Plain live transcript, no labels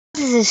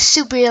This is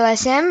Super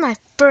LSM, my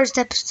first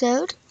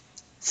episode.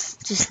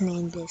 Just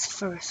named this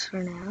first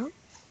for now.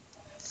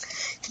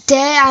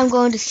 Today I'm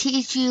going to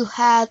teach you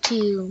how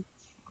to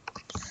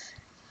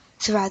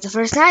survive the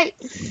first night.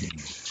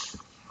 This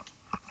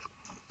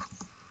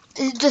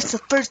is just the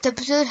first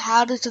episode,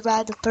 how to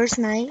survive the first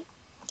night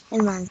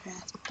in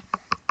Minecraft.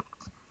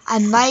 I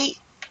might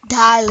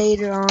die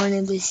later on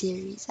in this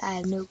series. I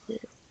have no clue.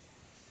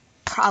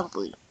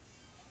 Probably.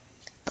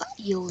 But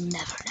you'll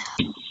never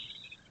know.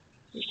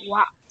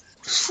 Wow.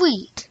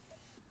 Sweet.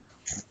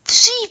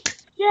 Sheep!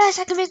 Yes,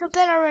 I can make a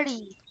bed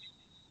already.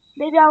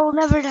 Maybe I will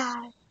never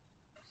die.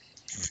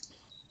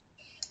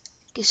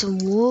 Get some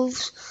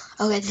wolves.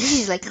 Okay, this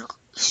is like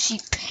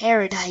sheep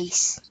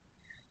paradise.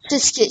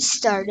 Just get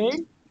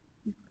started.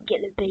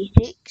 Get the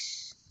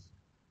basics.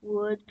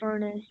 Wood,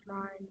 furnace,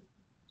 mine,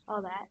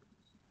 all that.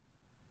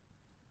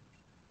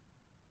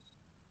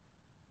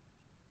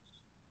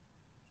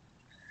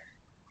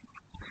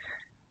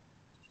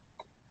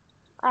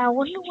 I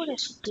wonder what I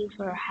should do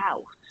for a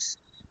house.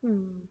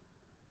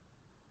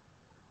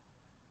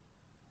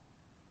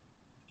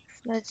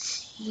 Let's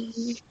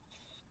see.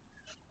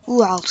 Ooh,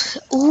 that's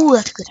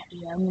a good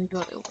idea. I'm gonna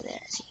build it over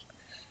there. See.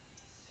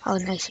 Oh,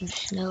 nice some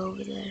snow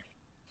over there.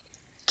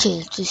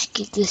 Okay, just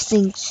get this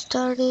thing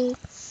started.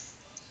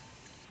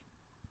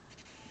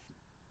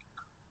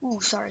 Ooh,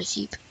 sorry,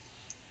 sheep.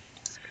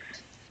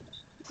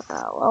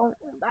 Well,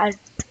 I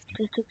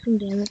just took some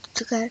damage.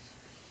 It's okay.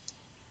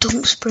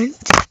 Don't sprint.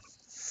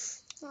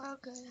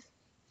 Okay.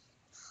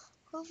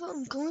 Well,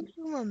 I'm going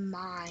through a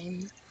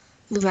mine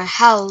with my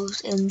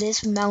house in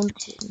this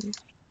mountain.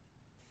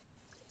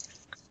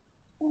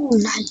 Ooh,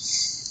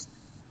 nice.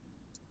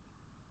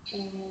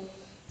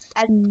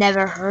 I've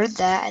never heard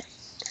that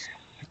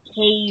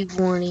cave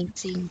warning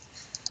thing.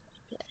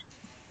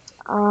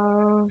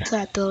 So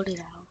I built it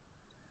out.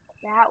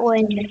 That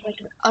one is like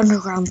an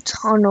underground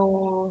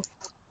tunnel.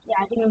 Yeah,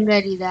 I think I'm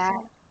gonna do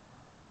that.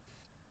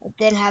 It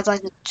then have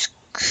like a.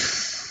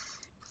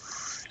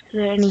 Is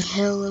there any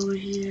hill over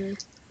here?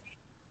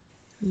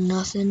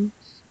 Nothing.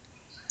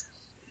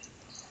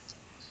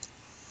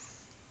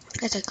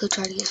 Guess I could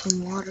try to get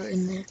some water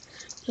in there.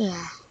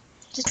 Yeah,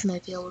 this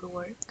might be able to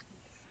work.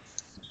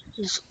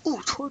 Just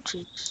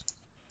torches.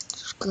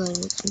 Just go ahead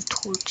and make some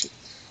torches.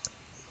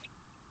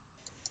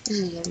 This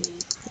is gonna be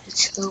a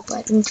chill, but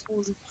I think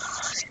it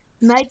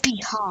might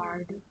be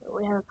hard. But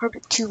we have a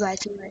perfect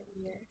 2x2 right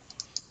here.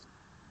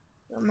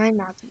 So it might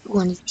not be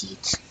one of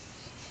these.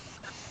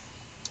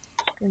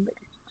 Okay,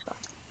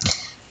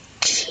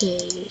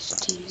 let's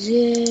do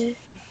this.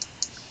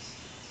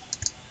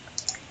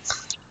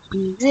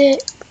 Do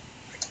this.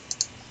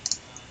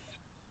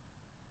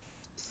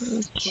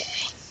 Okay.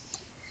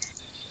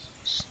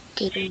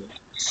 Get it.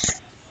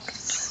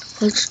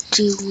 Let's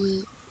do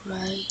it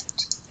right.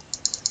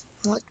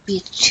 I want to be a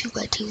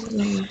 2x2 one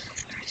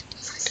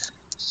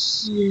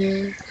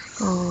here.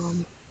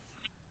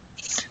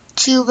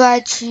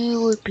 2x2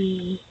 would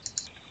be.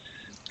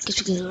 Guess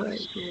we can do it right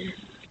here.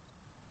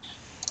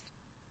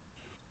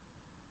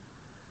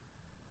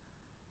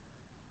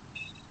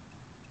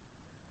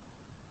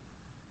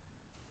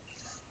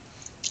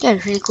 Yeah,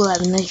 it's pretty cool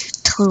having a nice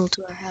tunnel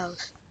to our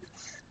house.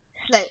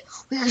 Like,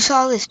 we can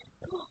saw this.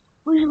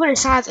 We can put a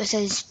sign that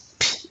says,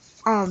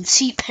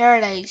 Sea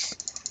Paradise.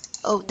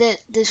 Oh,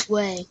 this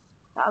way.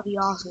 That would be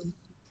awesome.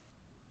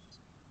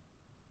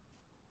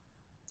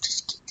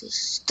 Just get this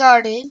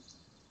started.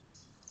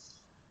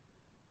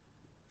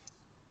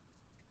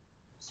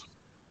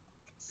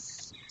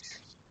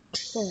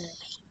 Okay.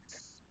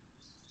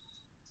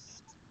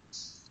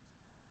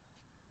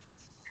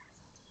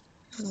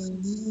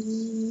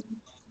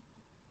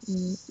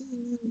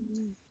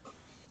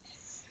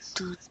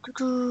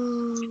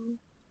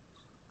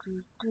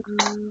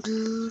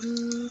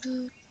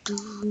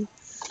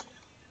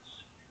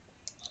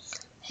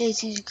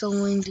 This is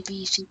going to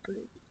be super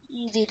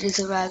easy to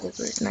survive the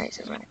first night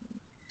surviving.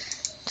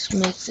 Just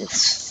make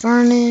this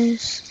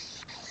furnace.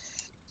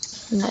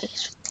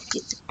 Nice.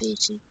 Get the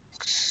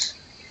basics.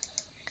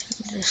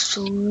 The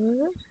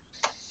sword.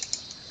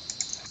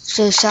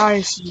 So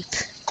sorry, sheep.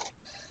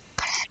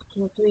 But I have to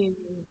kill 3 of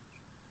you.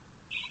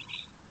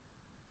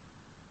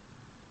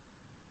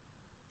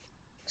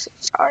 So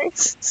sorry. I want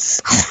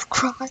to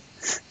cry.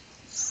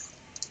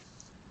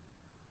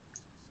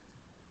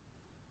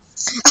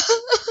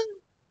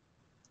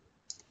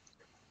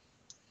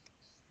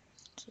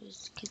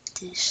 Just get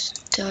this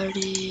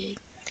started.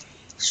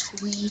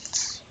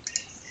 Sweet.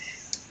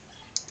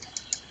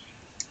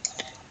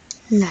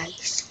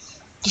 Nice.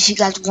 Do you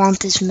guys want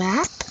this map?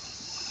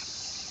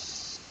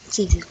 Let's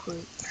see if it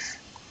works.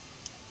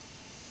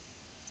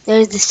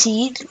 There's the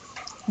seed.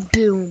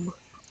 Boom.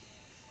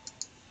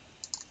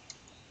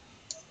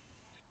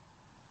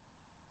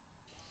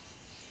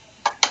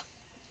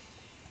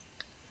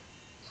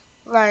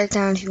 Write it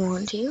down if you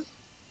want to.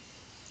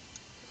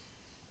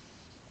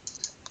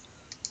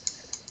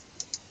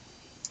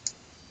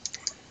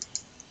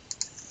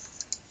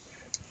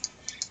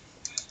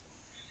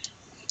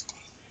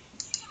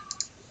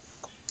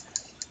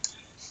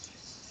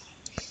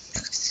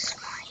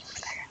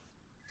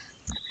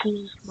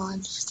 Please,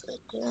 monster.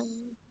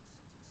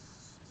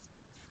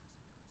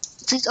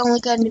 It's only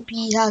going to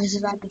be how to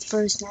survive the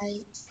first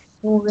night.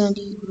 Then we're going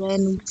to do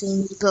random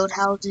things, build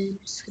houses.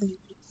 It's going to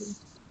be pretty cool.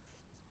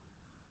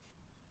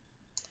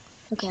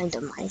 Okay, I'm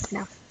done mine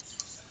now.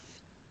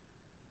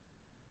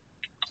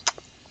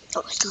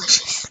 Oh, it's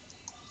delicious.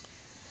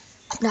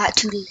 Not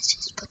too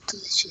delicious, but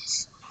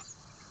delicious.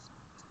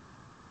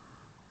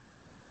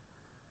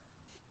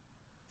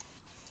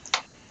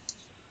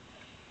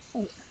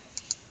 Oh,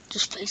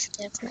 just place it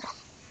there for now.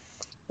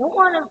 Don't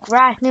want to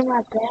grass near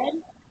my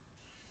bed.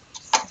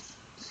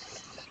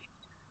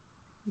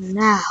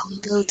 Now we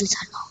build the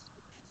tunnel.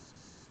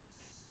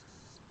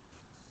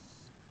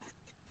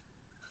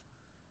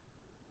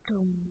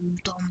 Dum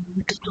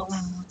dum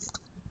dum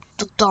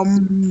dum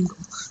dum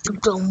dum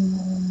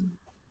dum.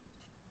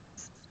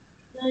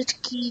 Let's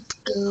keep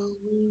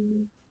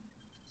going.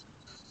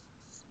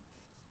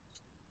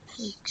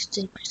 Take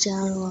steps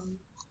down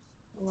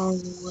along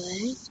the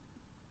way.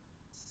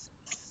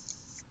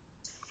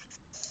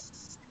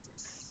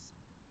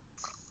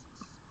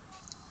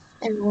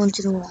 Every once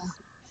in a while.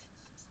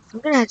 I'm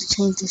gonna have to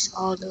change this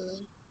all the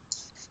way.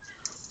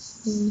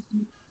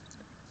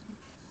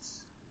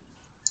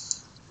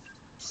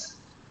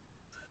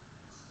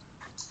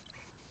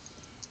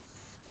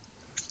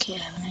 Okay,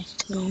 have a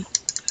nice little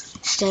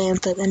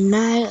stand for the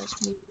night.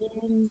 Let's move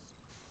in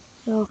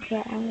real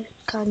fast.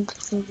 Kind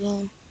of move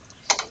in.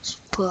 Let's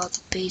pull out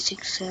the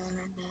basic sound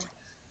right now.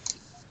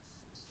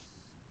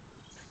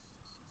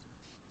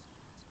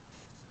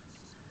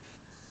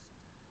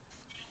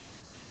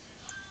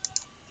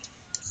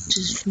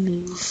 Just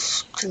move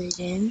straight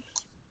in.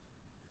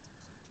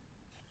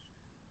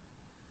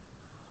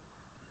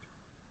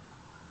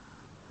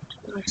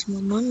 There's my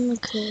money.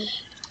 Okay.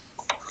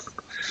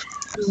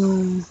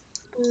 Boom.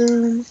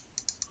 Boom.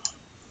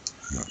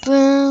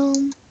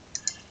 Boom.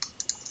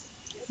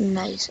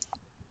 Nice.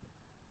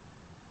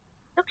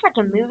 Looks like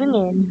I'm moving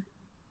in.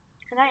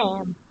 And I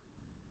am.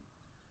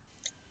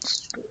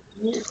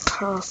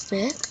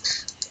 Perfect.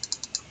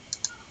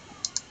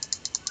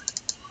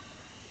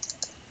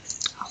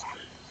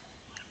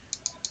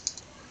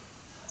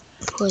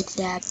 Put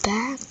that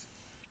back.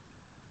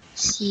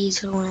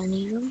 Seeds are when I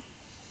need them.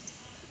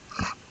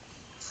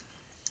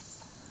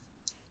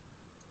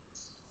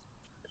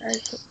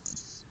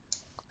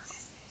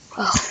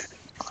 Oh.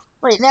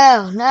 Wait,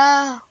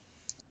 no.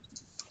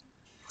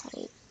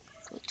 Wait,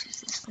 which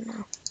is this for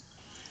now?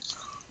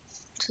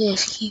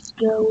 Just keep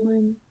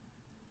going.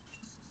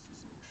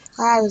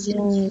 I was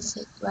feeling it's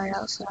like right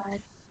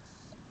outside.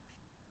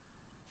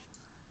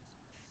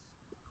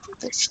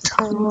 This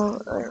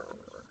tunnel.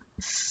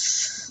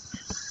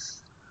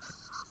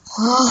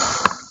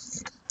 Oh,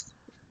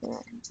 yeah,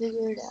 I can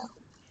figure it out.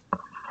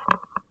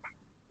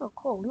 Oh,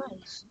 cool,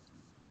 nice.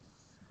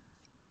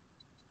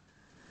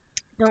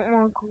 Don't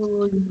want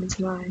cool in this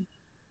line.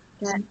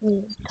 That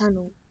means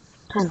tunnel.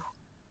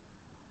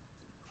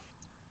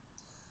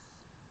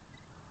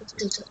 Let's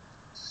do it.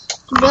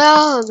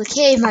 No, the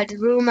cave might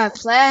ruin my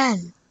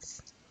plan.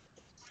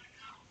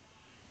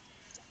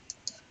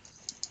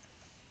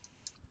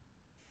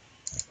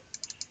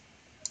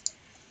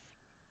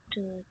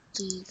 Do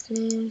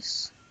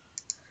this.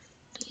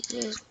 Do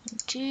this. 1,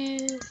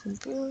 2, and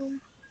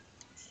boom.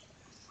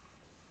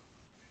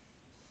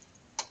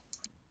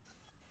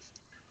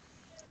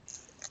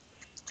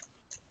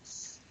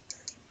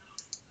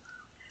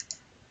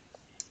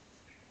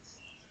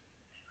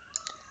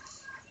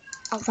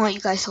 I want you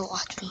guys to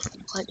watch me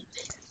quite a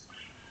bit.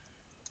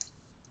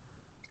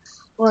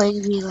 Well,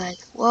 you'd be like,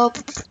 well,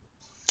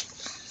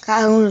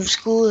 got home from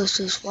school, let's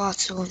just watch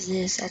some of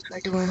this after I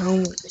do my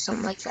homework or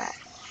something like that.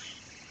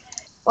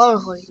 Or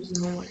before you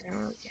do homework, I don't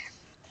really care.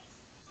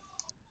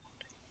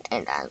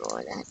 And I'm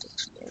going to have to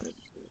explain it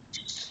to you.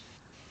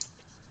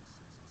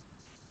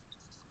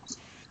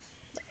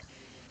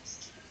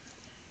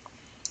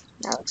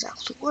 Now it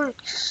actually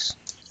works.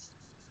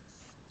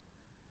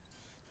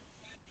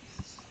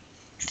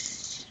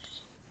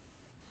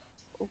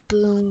 Oh,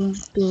 boom,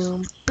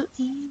 boom,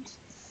 boom.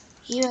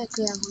 Here I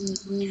could actually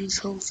read this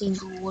whole thing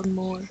for one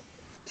more.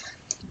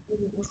 It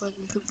would look like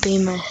it could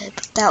bang my head,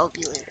 but that would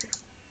be later.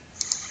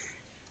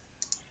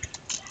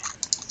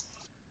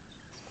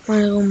 I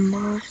don't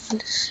mind.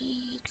 Let's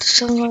see, the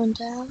sun going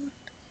down.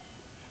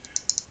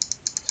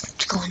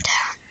 It's going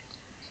down.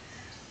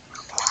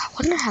 I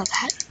wonder how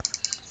that.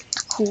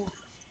 Cool.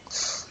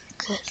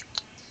 Okay,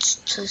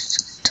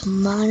 just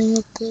mining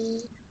a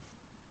bit.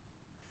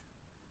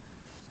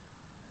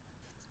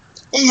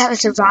 I have to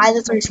survive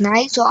the first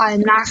night, so I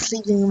am not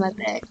sleeping in my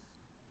bed.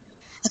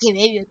 Okay,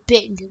 maybe a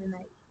bit into the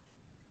night.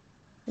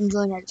 I'm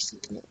going out to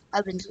sleep in it.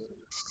 I've been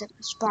sleeping except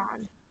for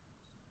spawn.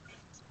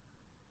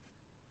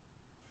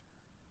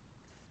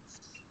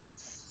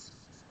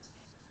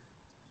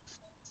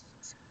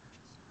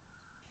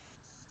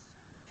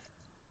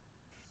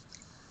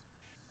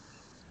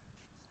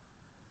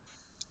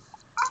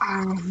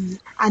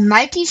 I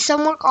might do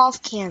some work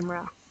off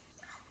camera.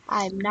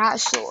 I'm not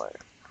sure.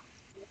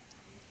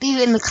 Leave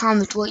it in the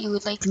comments what you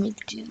would like me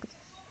to do.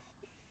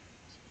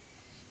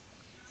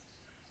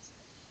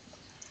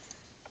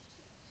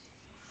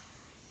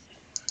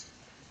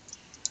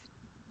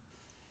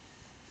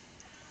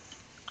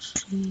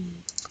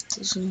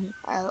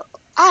 I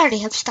already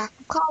have stock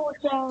of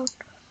college down.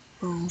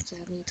 Oh,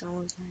 sadly, it's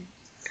always night.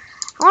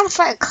 I want to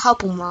fight a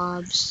couple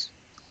mobs.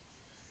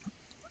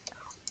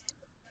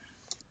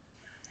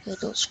 They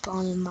don't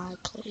spawn in my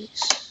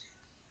place.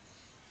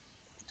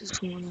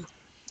 Just wanna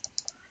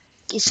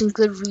get some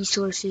good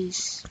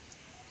resources.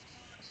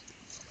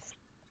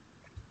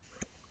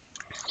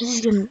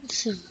 This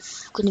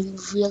is gonna be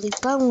really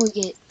fun when we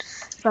get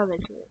further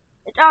into it.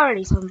 It's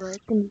already fun, but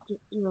it's gonna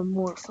get even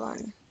more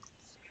fun.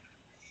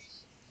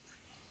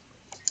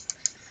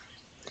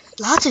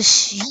 Lots of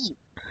sheep.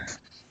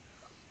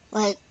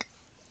 Like,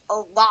 a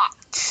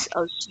lot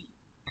of sheep.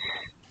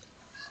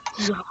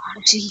 There's a lot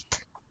of sheep.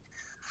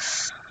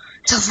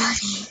 So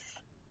many.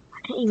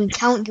 I can't even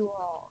count you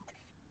all.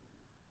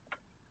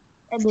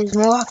 And there's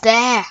more up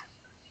there.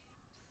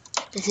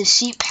 This is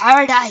sheep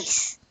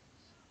paradise.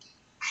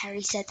 I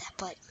already said that,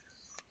 but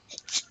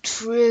it's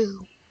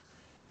true.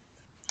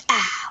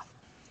 Ow.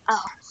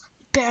 Oh,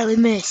 barely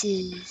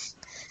misses.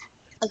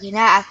 Okay,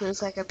 now it actually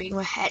looks like I'm beating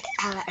my head.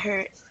 Ow, that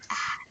hurt.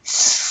 Ah.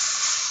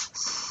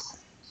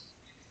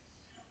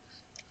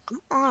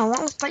 Come on, I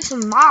want to fight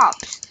some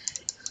mobs.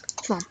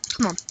 Come on,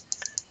 come on.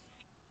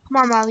 Come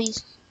on,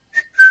 mobbies.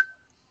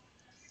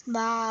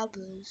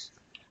 Mobbers.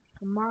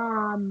 Come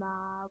on,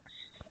 mobs.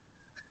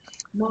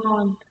 Come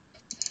on.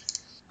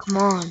 Come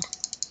on.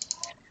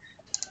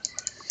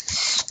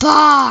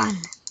 Spawn!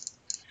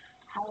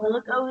 I will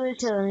look over the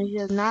hill and he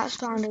does not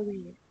spawn over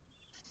here.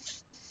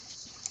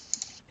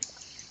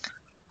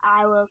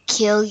 I will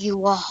kill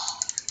you all.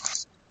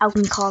 I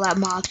can call that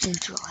mob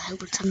central. I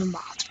hope a ton of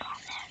mobs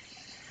spawn there.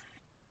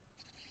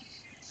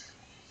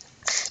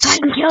 So I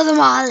can kill them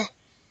all.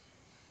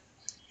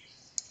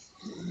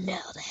 No,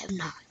 they have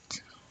not.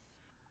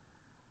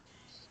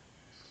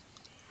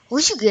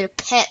 We should get a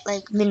pet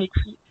like baby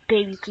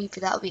creeper.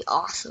 That would be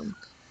awesome.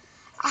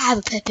 I have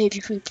a pet baby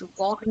creeper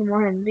walking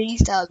around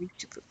these. That would be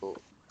super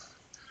cool.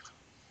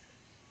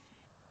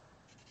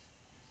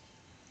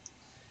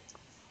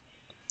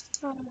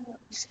 Oh, that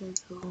would be so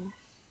cool.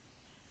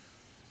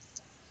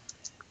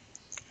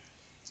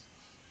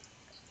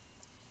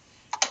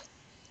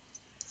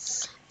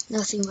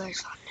 Nothing very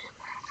fun in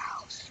my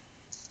house.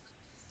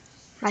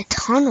 My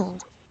tunnel.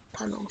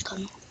 Tunnel.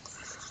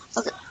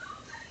 Okay.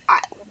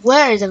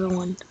 Where is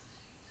everyone?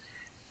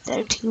 There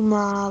are two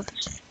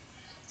mobs.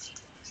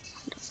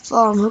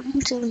 Oh, I'm hoping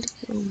to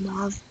kill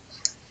mob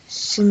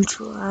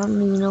central. I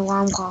don't even know why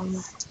I'm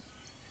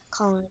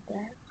calling it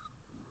that.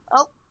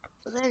 Oh,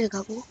 well, there's a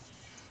couple.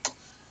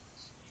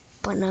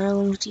 But none of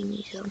them see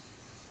me, so.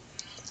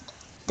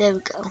 There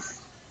we go.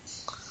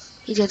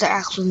 These guys are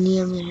actually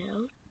near me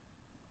now.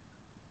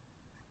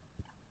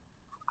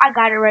 I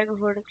got it right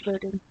before it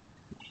exploded.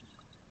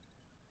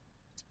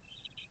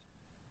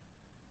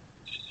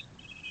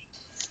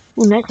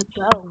 Ooh, nice to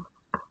go.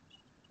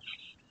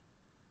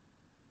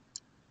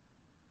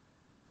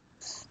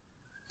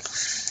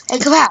 Hey,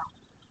 come out!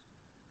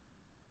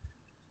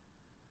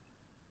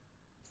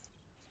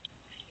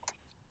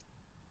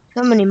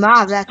 So many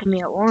mobs after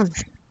me at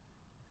once.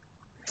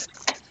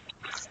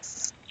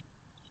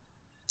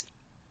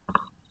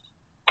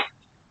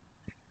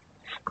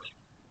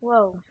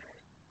 Whoa.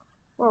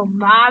 Whoa,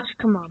 mobs,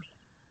 come on.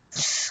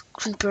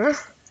 Creeper.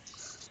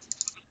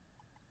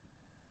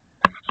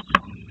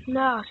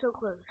 No, so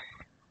close.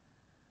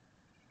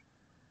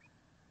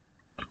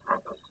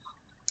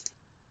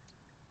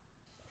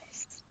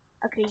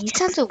 Okay, you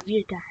sound so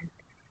weird, Dan.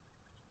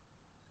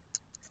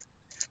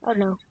 Oh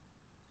no.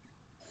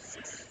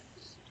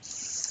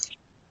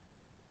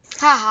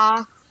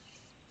 Haha.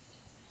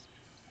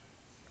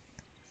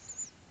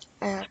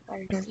 I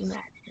didn't be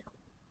mad.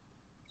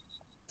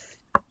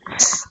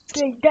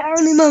 Get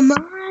down in my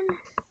mind.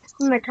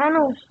 In my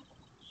tunnel.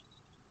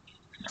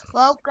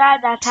 Well,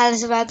 glad that's how to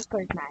survive the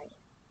first night.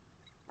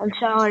 I'm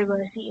sorry, but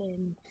it's the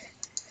end.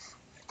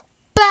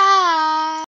 Bye!